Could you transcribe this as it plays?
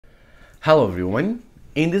Hello everyone.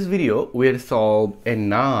 In this video, we'll solve a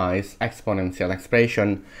nice exponential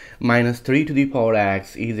expression minus 3 to the power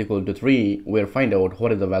x is equal to 3. We'll find out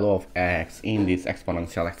what is the value of x in this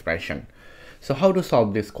exponential expression. So how to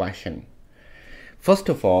solve this question? First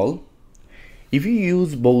of all, if you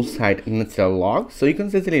use both sides natural log, so you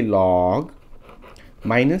can say log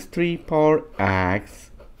minus 3 power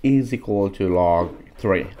x is equal to log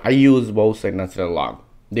 3. I use both sides natural log.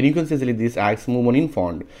 Then you can say this x move on in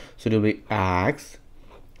front, so it will be x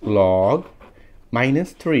log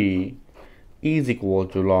minus 3 is equal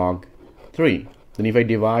to log 3. Then if I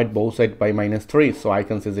divide both sides by minus 3, so I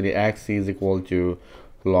can say x is equal to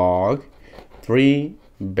log 3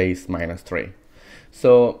 base minus 3.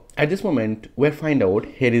 So at this moment we find out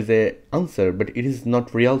here is a answer, but it is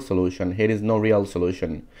not real solution. Here is no real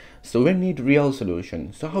solution, so we need real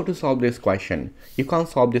solution. So how to solve this question? You can't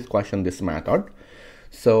solve this question this method.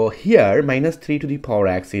 So here minus 3 to the power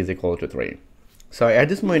x is equal to 3. So at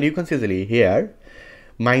this moment you can see here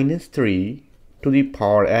minus 3 to the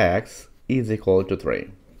power x is equal to 3.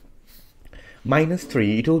 Minus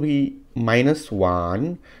 3, it will be minus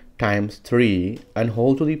 1 times 3 and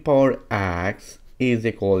whole to the power x is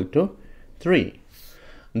equal to 3.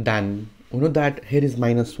 Then you know that here is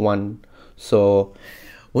minus 1. So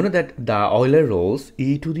you know that the Euler rules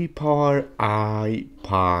e to the power I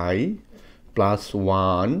pi plus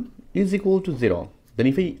 1 is equal to 0. Then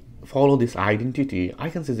if I follow this identity, I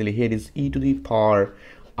can say here is e to the power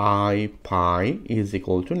I pi is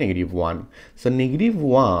equal to negative 1. So negative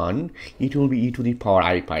 1, it will be e to the power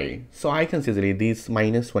I pi. So I can say this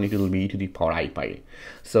minus 1, it will be e to the power I pi.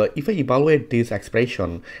 So if I evaluate this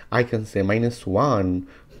expression, I can say minus 1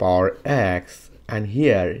 power x, and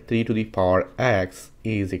here 3 to the power x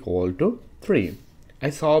is equal to 3. I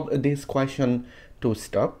solved this question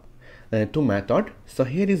two method. So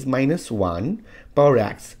here is minus 1 power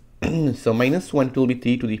x. So minus 1 will be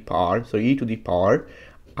 3 to the power, so e to the power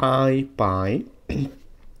I pi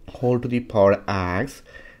whole to the power x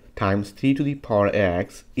times 3 to the power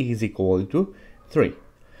x is equal to 3.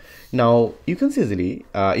 Now you can see easily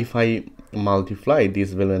if I multiply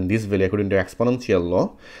this value and this value according to exponential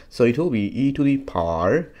law, so it will be e to the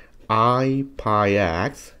power I pi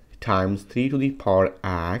x times 3 to the power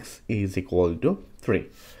x is equal to 3.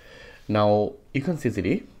 Now you can see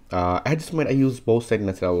easily at this moment I use both sides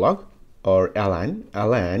natural log or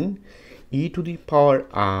ln e to the power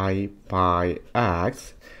I pi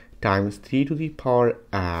x times 3 to the power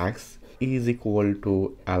x is equal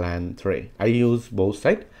to ln 3. I use both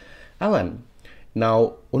sides ln.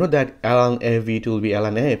 Now you know that ln av it will be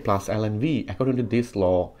ln a plus ln v. According to this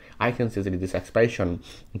law, I can say this expression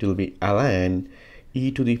it will be ln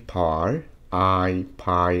e to the power I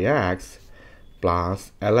pi x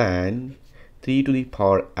plus ln 3 to the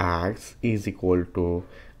power x is equal to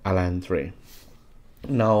ln 3.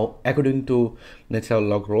 Now according to natural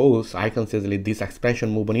log rules, I can say this expression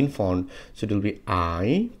move on in front, so it will be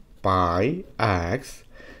I pi x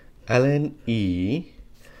ln e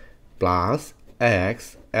plus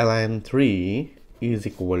x ln 3 is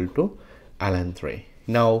equal to ln 3.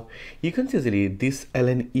 Now you can see this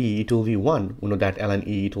ln e it will be 1. You know that ln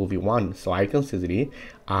e it will be 1, so I can see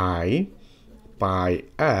I pi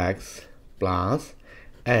x plus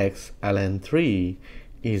x ln 3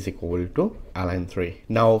 is equal to ln 3.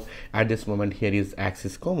 Now at this moment here is x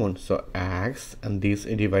is common, so x and this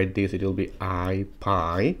divide this, it will be I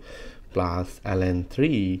pi plus ln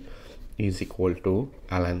 3 is equal to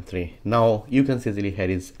ln 3. Now you can see here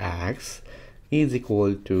is x is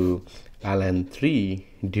equal to ln 3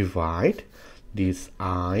 divide this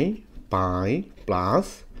I pi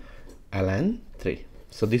plus ln 3.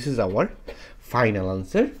 So this is our final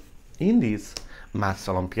answer in this Maths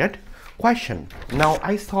Olympiad question. Now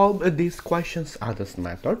I solve these questions others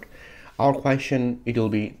method. Our question it will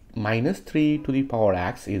be minus 3 to the power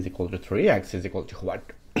x is equal to 3. X is equal to what?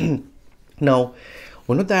 Now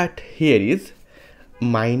we know that here is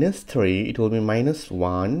minus 3, it will be minus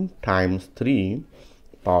 1 times 3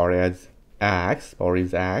 power as x, power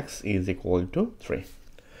is x is equal to 3.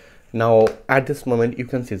 Now at this moment you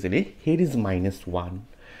can see easily here is minus 1,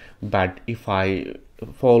 but if I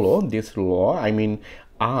follow this law, I mean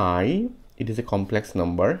it is a complex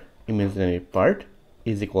number, imaginary part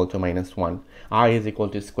is equal to minus 1, I is equal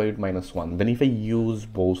to square root minus 1. Then if I use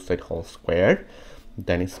both side whole square,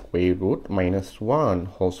 then square root minus 1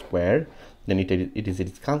 whole square, then it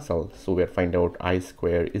is cancelled, so we find out I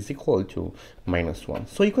square is equal to minus 1.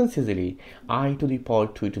 So you can see easily I to the power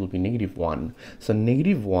 2 it will be negative 1, so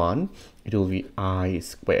negative 1 it will be I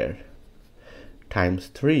square times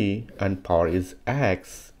 3 and power is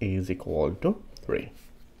x is equal to 3.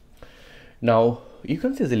 Now you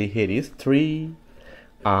can see easily here is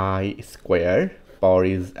 3i square power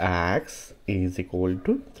is x is equal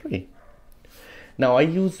to 3. Now I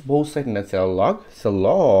use both sides natural log, so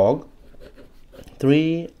log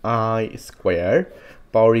 3i square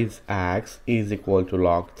power is x is equal to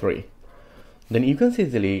log 3. Then you can see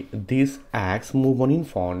easily this x move on in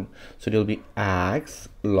front, so it will be x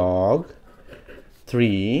log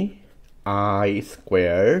 3i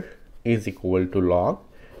square is equal to log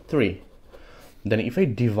 3. Then if I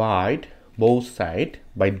divide both sides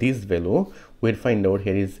by this value, we'll find out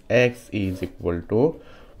here is x is equal to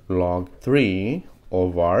log 3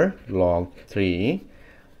 over log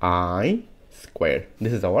 3i square.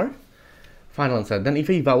 This is our final answer. Then if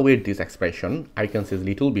I evaluate this expression, I can say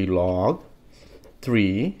it will be log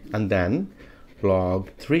 3 and then log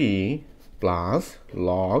 3 plus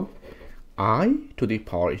log I to the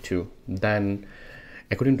power 2. Then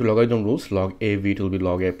according to logarithm rules, log av it will be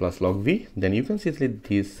log a plus log v. Then you can see that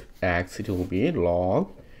this x it will be log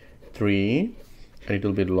 3 and it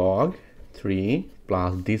will be log 3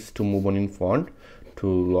 plus this to move on in front to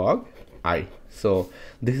log I. So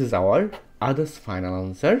this is our others final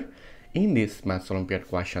answer in this Maths Olympiad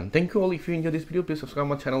question. Thank you all. If you enjoyed this video, please subscribe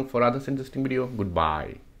my channel for others interesting video.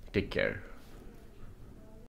 Goodbye. Take care.